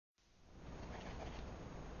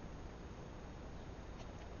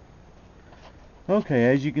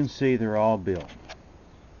Okay, as you can see, they're all built.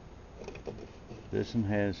 This one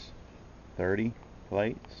has 30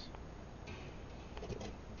 plates,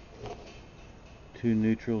 2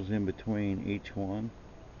 neutrals in between each one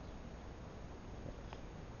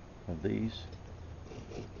of these.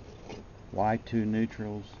 Why 2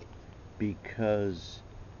 neutrals? Because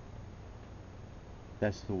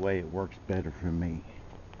that's the way it works better for me.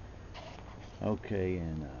 Okay,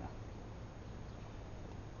 and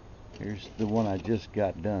here's the one I just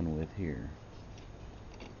got done with here.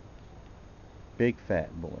 Big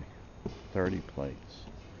fat boy, 30 plates.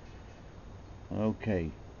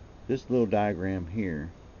 Okay, this little diagram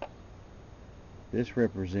here, this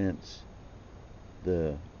represents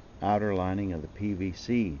the outer lining of the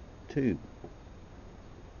PVC tube,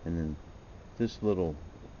 and then this little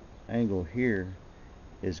angle here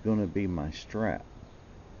is going to be my strap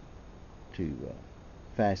to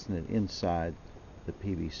fasten it inside the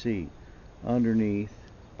PVC underneath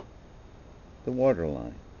the water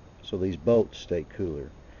line, so these bolts stay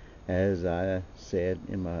cooler, as I said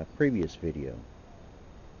in my previous video.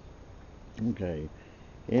 Okay,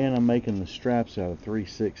 and I'm making the straps out of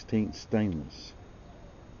 3/16 stainless,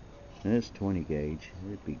 and it's 20 gauge.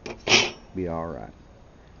 It'd be alright.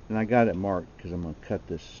 And I got it marked because I'm going to cut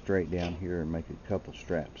this straight down here and make a couple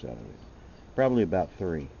straps out of it. Probably about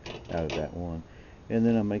 3 out of that one. And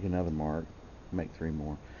then I'll make another mark, make 3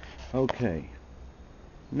 more. Okay,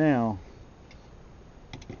 now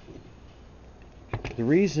the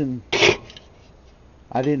reason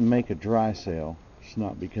I didn't make a dry cell, it's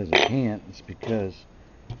not because I can't, it's because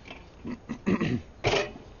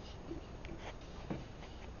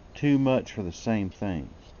too much for the same thing.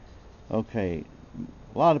 Okay,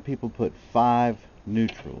 a lot of people put 5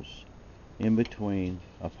 neutrals in between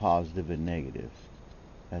a positive and negative.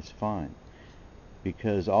 That's fine,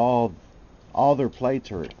 because all their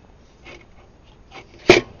plates are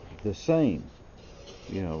the same,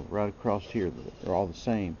 you know, right across here they're all the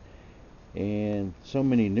same. And so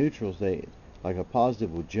many neutrals, they, like a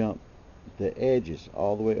positive will jump the edges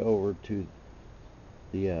all the way over to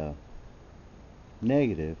the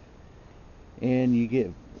negative, and you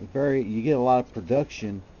get a lot of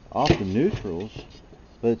production off the neutrals,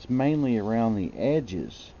 but it's mainly around the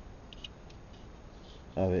edges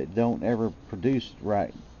of it. Don't ever produce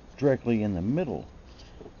right directly in the middle.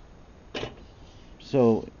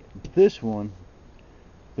 So this one,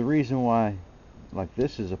 the reason why, like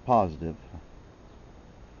this is a positive,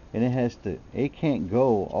 and it can't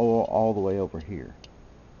go all the way over here.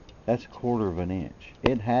 That's 1/4 of an inch.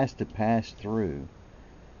 It has to pass through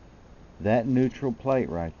that neutral plate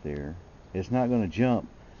right there. It's not going to jump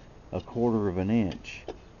 1/4 of an inch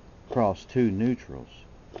across 2 neutrals.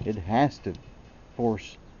 It has to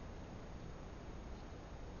force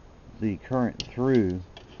the current through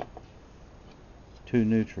 2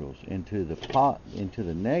 neutrals into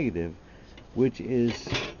the negative, which is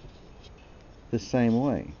the same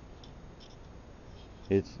way.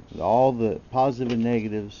 It's all the positive and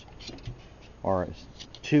negatives are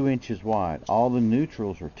 2 inches wide. All the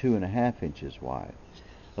neutrals are 2.5 inches wide.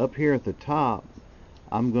 Up here at the top,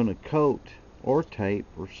 I'm going to coat or tape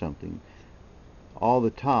or something all the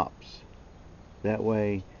tops. That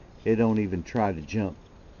way it don't even try to jump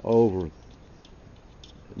over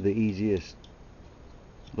the easiest,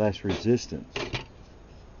 less resistance,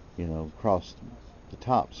 you know, across the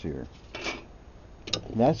tops here.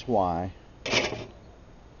 That's why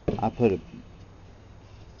I put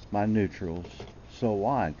my neutrals so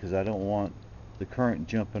wide, because I don't want the current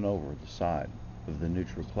jumping over the side of the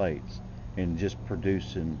neutral plates and just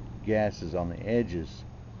producing gases on the edges.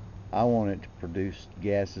 I want it to produce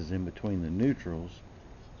gases in between the neutrals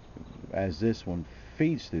as this one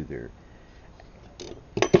feeds through there.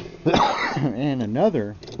 And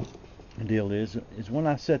another deal is when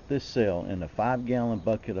I set this cell in a 5-gallon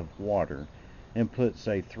bucket of water and put,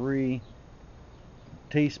 say, 3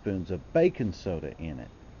 teaspoons of baking soda in it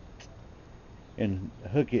and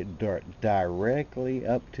hook it directly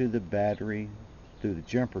up to the battery through the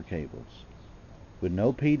jumper cables with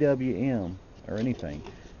no PWM or anything,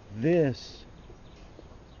 this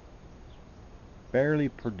barely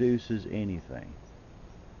produces anything.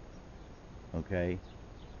 Okay,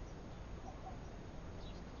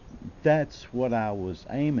 that's what I was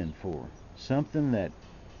aiming for. Something that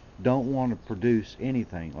don't want to produce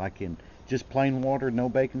anything, like in just plain water, no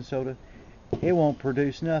baking soda. It won't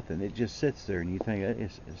produce nothing. It just sits there, and you think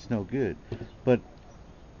it's no good. But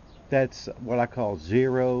that's what I call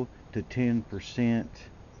 0 to 10%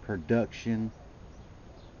 production.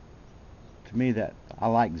 To me, that I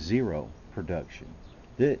like 0 production.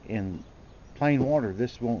 In plain water,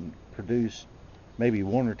 this won't produce maybe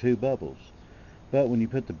 1 or 2 bubbles. But when you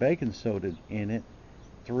put the baking soda in it,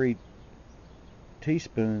 3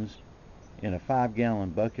 teaspoons in a 5-gallon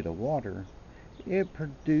bucket of water, it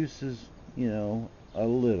produces, a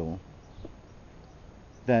little.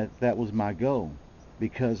 That was my goal,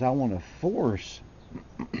 because I want to force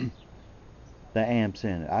the amps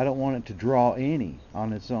in it. I don't want it to draw any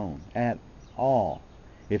on its own at all.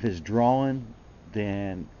 If it's drawing,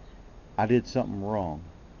 then I did something wrong,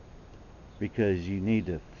 because you need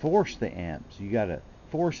to force the amps. You got to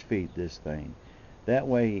force feed this thing. That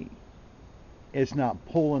way it's not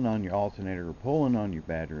pulling on your alternator or pulling on your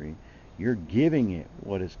battery. You're giving it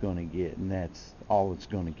what it's going to get, and that's all it's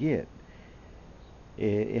going to get.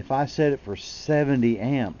 If I set it for 70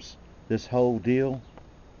 amps, this whole deal,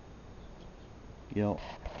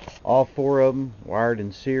 all 4 of them wired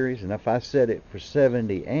in series, and if I set it for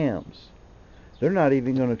 70 amps, they're not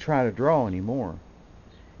even going to try to draw anymore.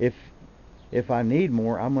 If I need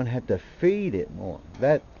more, I'm going to have to feed it more.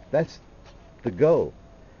 That's the goal.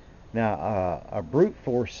 Now, a brute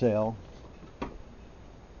force cell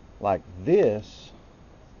like this,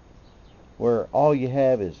 where all you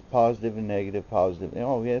have is positive and negative, positive.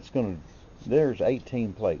 Oh yeah, there's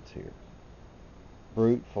 18 plates here.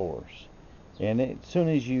 Brute force. And as soon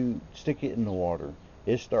as you stick it in the water,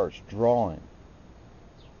 it starts drawing.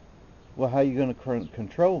 Well, how are you going to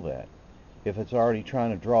control that if it's already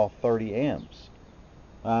trying to draw 30 amps?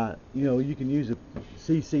 You can use a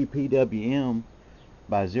CCPWM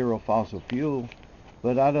by Zero Fossil Fuel,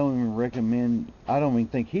 but I don't even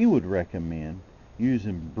think he would recommend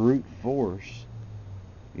using brute force,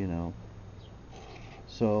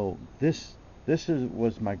 So this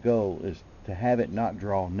was my goal, is to have it not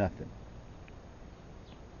draw nothing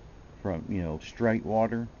from, straight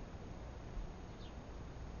water,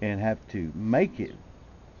 and have to make it,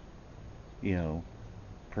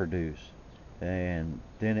 produce. And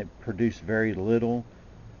then it produced very little,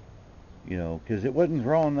 because it wasn't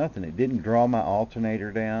drawing nothing. It didn't draw my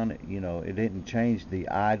alternator down. It didn't change the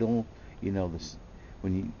idle.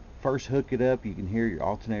 When you first hook it up, you can hear your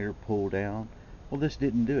alternator pull down. Well, this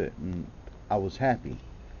didn't do it, and I was happy.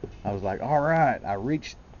 I was like, all right, I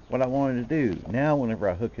reached what I wanted to do. Now, whenever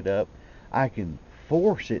I hook it up, I can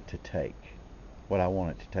force it to take what I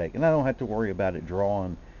want it to take, and I don't have to worry about it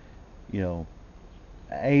drawing,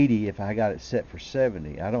 80 if I got it set for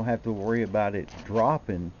 70. I don't have to worry about it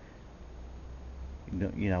dropping,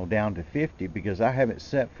 down to 50, because I have it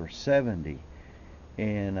set for 70.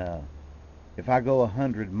 And if I go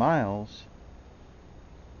 100 miles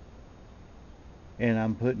and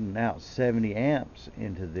I'm putting out 70 amps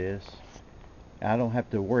into this, I don't have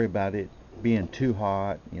to worry about it being too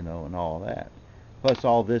hot, and all that. Plus,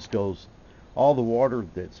 all the water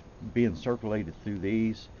that's being circulated through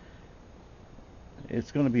these,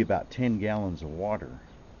 it's going to be about 10 gallons of water.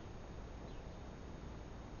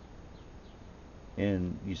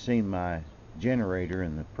 And you've seen my generator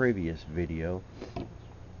in the previous video,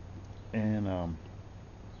 and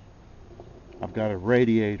I've got a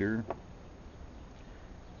radiator,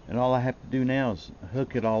 and all I have to do now is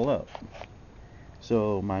hook it all up.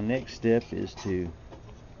 So my next step is to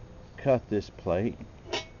cut this plate,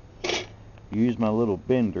 use my little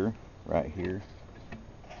bender right here,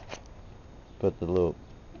 put the little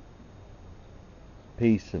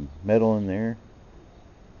piece of metal in there,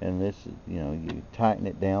 and this is, you tighten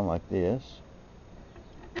it down like this.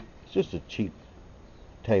 It's just a cheap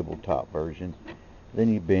tabletop version.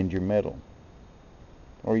 Then you bend your metal,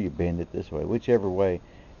 or you bend it this way, whichever way.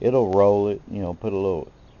 It'll roll it, put a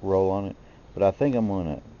little roll on it. But I think I'm going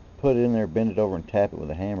to put it in there, bend it over, and tap it with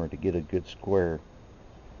a hammer to get a good square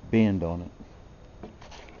bend on it.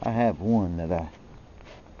 I have one that I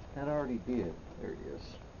already did. There it is.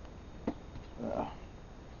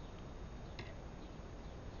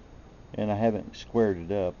 And I haven't squared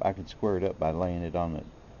it up. I can square it up by laying it on the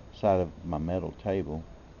side of my metal table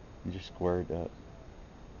and just square it up.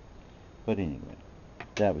 But anyway,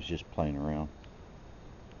 that was just playing around.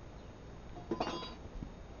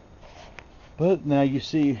 But now you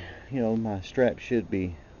see, my strap should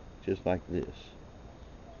be just like this.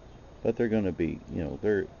 But they're going to be,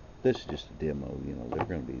 this is just a demo, they're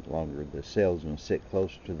going to be longer. The cell's going to sit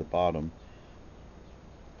closer to the bottom,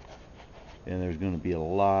 and there's going to be a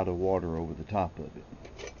lot of water over the top of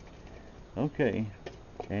it. Okay,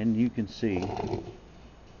 and you can see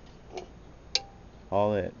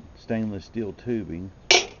all that stainless steel tubing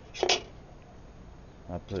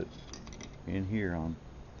I put in here on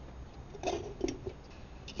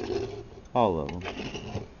all of them,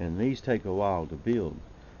 and these take a while to build,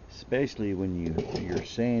 especially when you're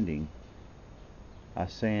sanding. I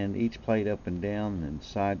sand each plate up and down and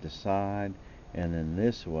side to side, and then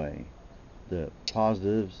this way. the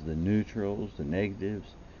positives, the neutrals, the negatives,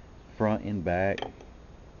 front and back.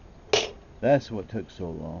 That's what took so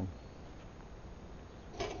long.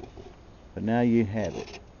 But now you have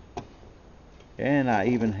it. And I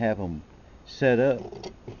even have them set up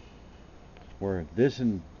where this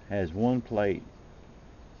one has one plate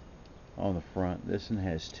on the front, this one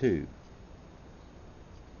has two.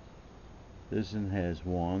 This one has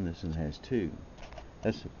one, this one has two.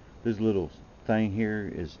 This little thing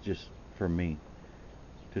here is just for me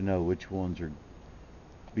to know which ones are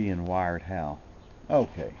being wired how.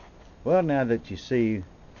 Okay, well, now that you see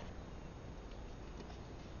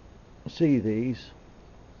these,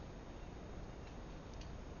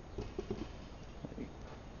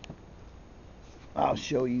 I'll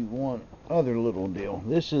show you one other little deal.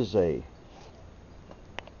 This is a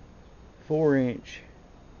 4-inch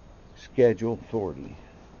Schedule 40.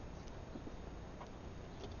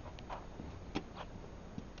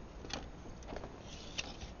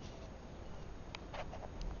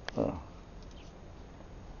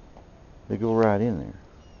 They go right in there.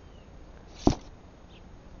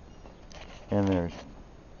 And there's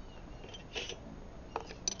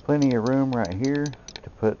plenty of room right here to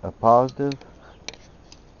put a positive,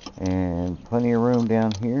 and plenty of room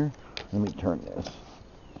down here. Let me turn this.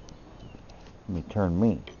 Let me turn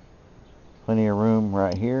me. Plenty of room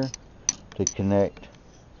right here to connect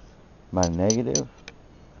my negative,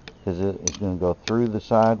 because it's going to go through the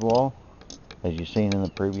sidewall, as you've seen in the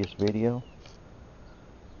previous video.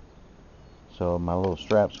 So my little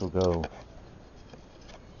straps will go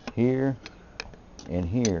here and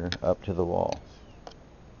here up to the wall.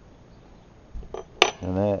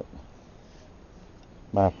 And that,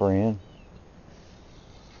 my friend,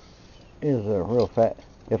 is a real fat.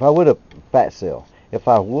 If I would have fat cell, if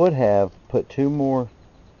I would have put 2 more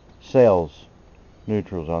cells,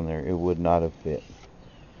 neutrals on there, it would not have fit.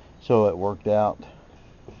 So it worked out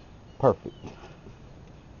perfect.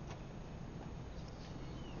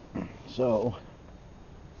 So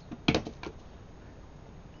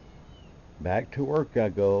back to work I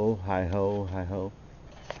go. Hi ho, hi ho.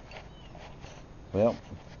 Well,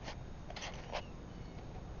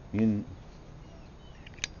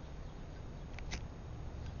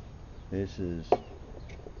 this is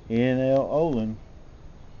NLOlin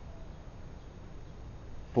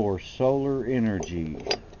for solar energy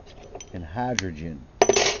and hydrogen,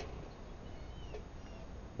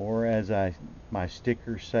 or as my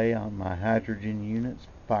stickers say on my hydrogen units,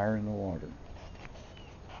 fire in the water.